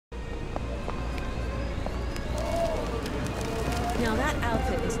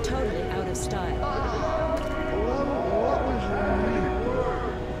outfit is totally out of style. What was wrong?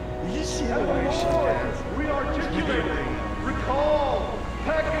 You see the way she does. Rearticulating, recall,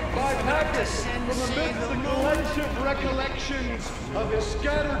 packet by packet, from amidst the collective recollections of his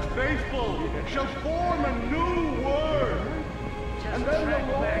scattered faithful, shall form a new word. And then the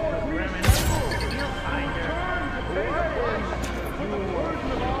Lord reassembles, will return to take place with the burden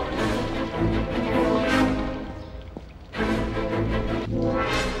of our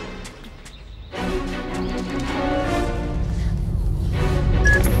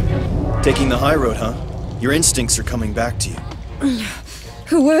Taking the high road, huh? Your instincts are coming back to you.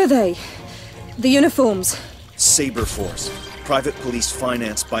 Who were they? The uniforms. Saber Force. Private police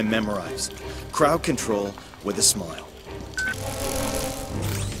financed by Memories. Crowd control with a smile.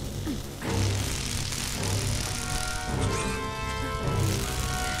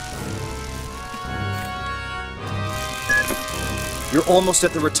 You're almost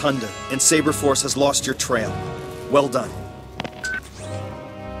at the Rotunda, and Saber Force has lost your trail. Well done.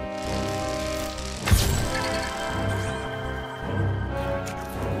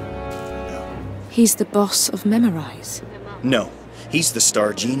 He's the boss of Memories. No, he's the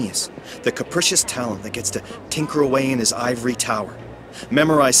star genius. The capricious talent that gets to tinker away in his ivory tower.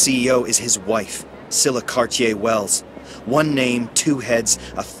 Memorize CEO is his wife, Scylla Cartier-Wells. One name, two heads,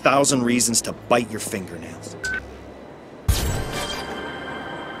 1,000 reasons to bite your fingernails.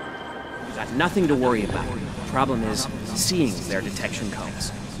 You got nothing to worry about. Problem is, seeing their detection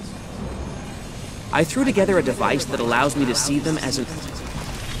codes. I threw together a device that allows me to see them as an...